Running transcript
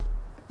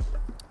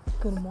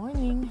Good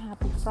morning,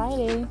 happy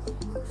Friday.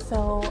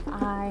 So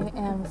I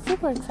am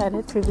super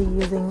excited to be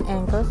using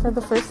Anchor for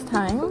the first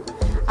time.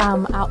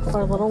 I'm out for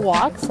a little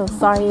walk, so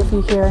sorry if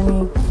you hear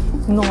any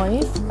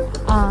noise.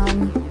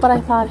 But I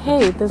thought,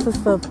 hey,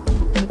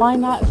 why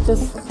not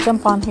just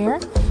jump on here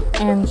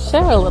and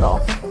share a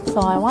little? So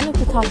I wanted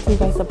to talk to you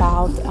guys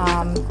about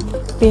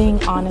being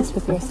honest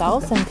with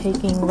yourselves and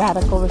taking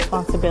radical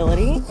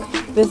responsibility.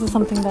 This is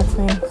something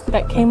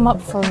that came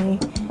up for me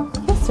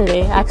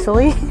yesterday,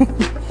 actually.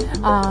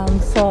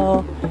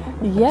 So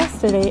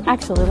yesterday,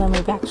 actually, let me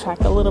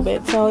backtrack a little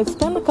bit. So it's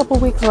been a couple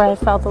weeks where I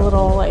felt a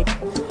little like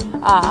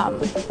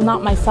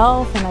not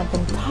myself, and I've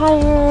been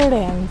tired,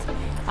 and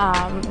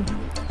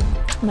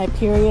my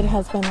period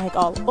has been like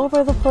all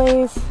over the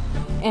place.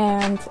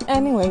 And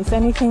anyways,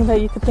 anything that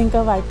you could think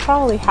of, I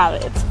probably have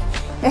it.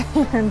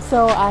 And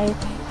so I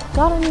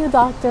got a new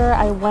doctor.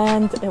 I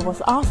went. It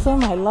was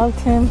awesome. I loved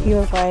him. He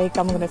was like,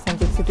 I'm going to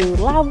send you to do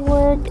lab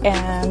work,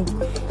 and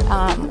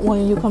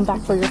when you come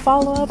back for your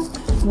follow-ups,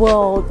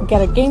 we'll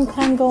get a game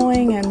plan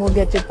going and we'll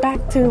get you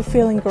back to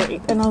feeling great.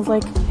 And I was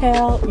like,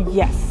 hell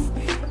yes.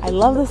 I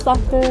love this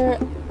doctor.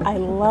 I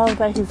love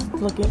that he's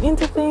looking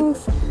into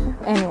things.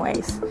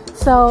 Anyways,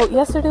 so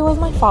yesterday was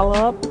my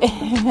follow-up,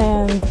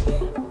 and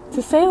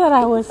to say that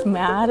I was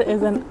mad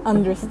is an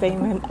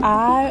understatement.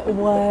 I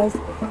was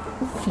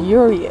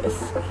furious.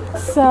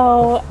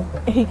 So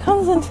he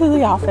comes into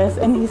the office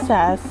and he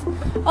says,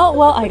 oh,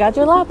 well, I got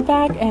your lab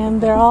back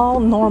and they're all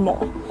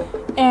normal.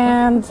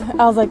 And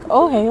I was like,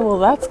 okay, well,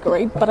 that's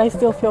great, but I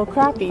still feel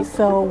crappy.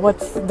 So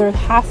there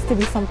has to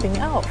be something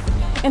else.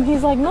 And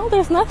he's like, no,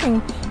 there's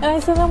nothing. And I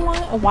said, then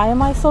why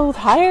am I so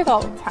tired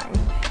all the time?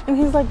 And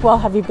he's like, well,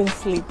 have you been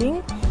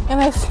sleeping? And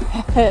I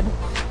said,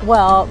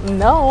 well,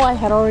 no, I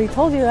had already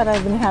told you that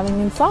I've been having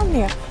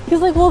insomnia. He's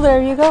like, well,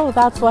 there you go.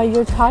 That's why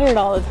you're tired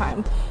all the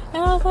time.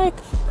 And I was like,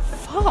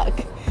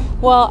 fuck.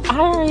 Well, I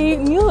already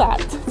knew that.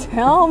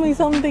 Tell me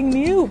something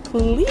new,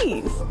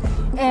 please.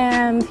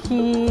 And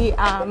he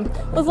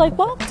was like,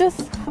 well,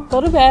 just go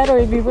to bed, or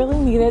if you really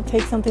need it,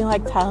 take something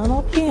like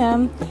Tylenol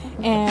PM,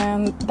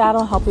 and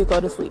that'll help you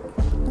go to sleep.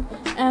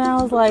 And I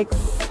was like,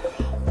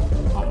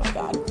 oh my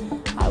God,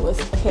 I was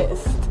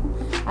pissed.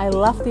 I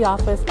left the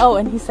office. Oh,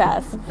 and he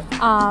says,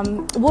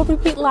 we'll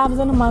repeat labs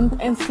in a month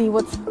and see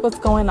what's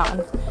going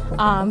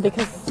on.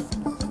 Because,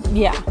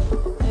 yeah,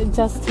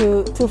 just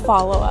to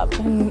follow up.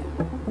 And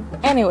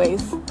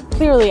anyways,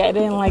 clearly I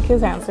didn't like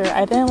his answer.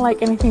 I didn't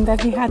like anything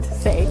that he had to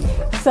say.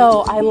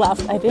 So I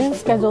left. I didn't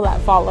schedule that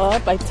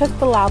follow-up. I took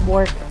the lab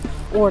work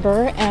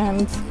order,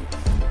 and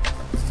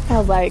I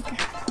was like,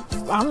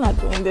 I'm not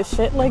doing this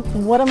shit. Like,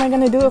 what am I going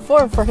to do it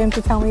for? For him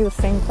to tell me the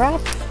same crap?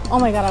 Oh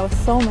my God, I was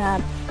so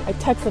mad. I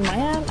texted my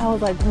aunt. I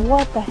was like,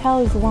 what the hell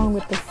is wrong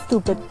with this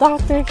stupid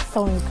doctor? He's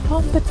so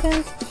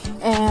incompetent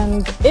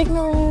and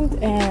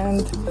ignorant.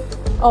 And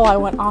I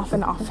went off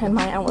and off. And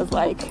my aunt was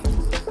like,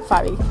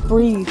 Fabi,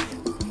 breathe.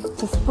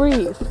 Just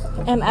breathe.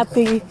 And at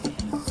the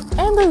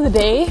end of the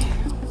day,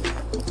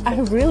 I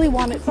really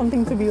wanted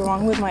something to be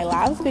wrong with my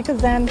labs,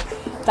 because then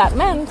that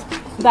meant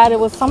that it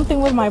was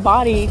something with my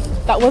body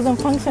that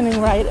wasn't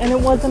functioning right, and it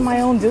wasn't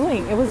my own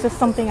doing. It was just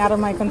something out of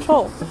my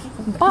control.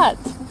 But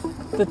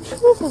the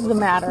truth of the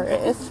matter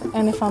is,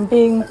 and if I'm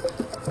being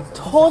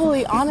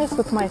totally honest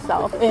with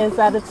myself, is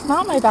that it's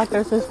not my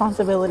doctor's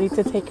responsibility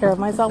to take care of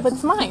myself,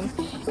 it's mine.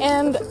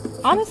 And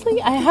honestly,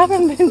 I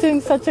haven't been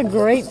doing such a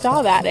great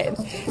job at it.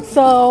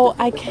 So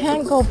I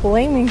can't go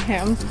blaming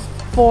him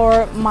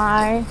for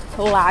my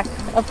lack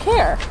of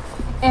care.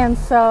 And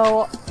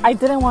so I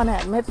didn't want to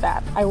admit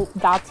that.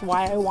 That's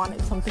why I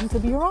wanted something to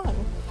be wrong.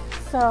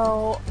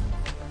 So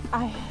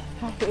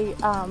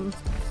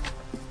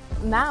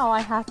now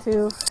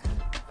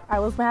I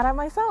was mad at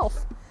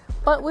myself,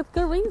 but with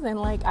good reason.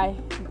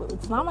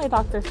 It's not my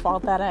doctor's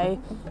fault that I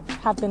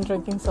have been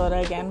drinking soda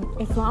again.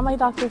 It's not my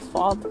doctor's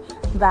fault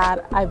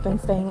that I've been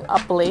staying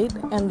up late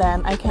and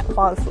then I can't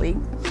fall asleep.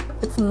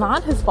 It's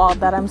not his fault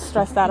that I'm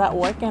stressed out at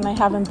work and I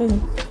haven't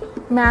been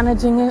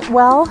managing it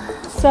well.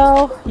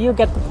 So you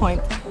get the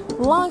point.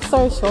 Long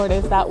story short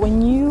is that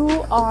when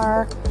you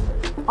are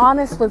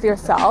honest with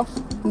yourself,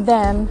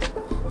 then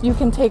you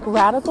can take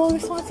radical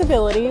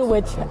responsibility,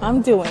 which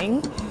I'm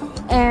doing,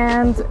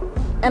 and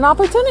an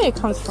opportunity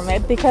comes from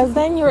it, because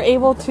then you're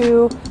able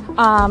to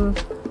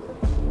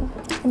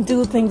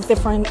do things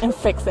different and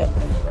fix it.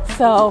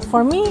 So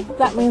for me,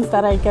 that means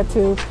that I get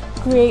to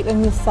create a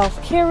new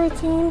self-care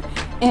routine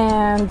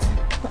and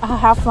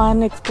have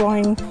fun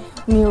exploring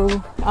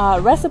new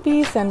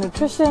recipes and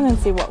nutrition and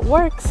see what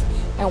works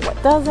and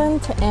what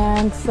doesn't.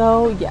 And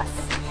so yes,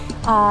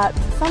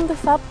 to sum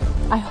this up,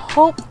 I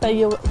hope that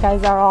you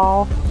guys are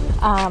all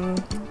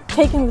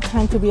taking the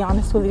time to be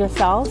honest with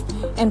yourselves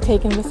and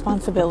taking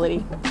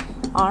responsibility.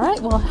 All right,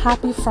 well,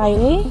 happy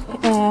Friday,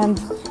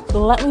 and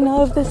let me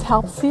know if this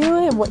helps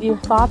you and what your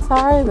thoughts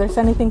are. If there's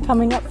anything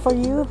coming up for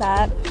you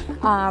that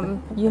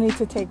you need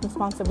to take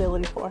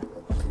responsibility for.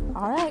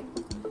 All right,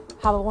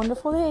 have a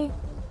wonderful day.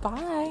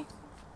 Bye.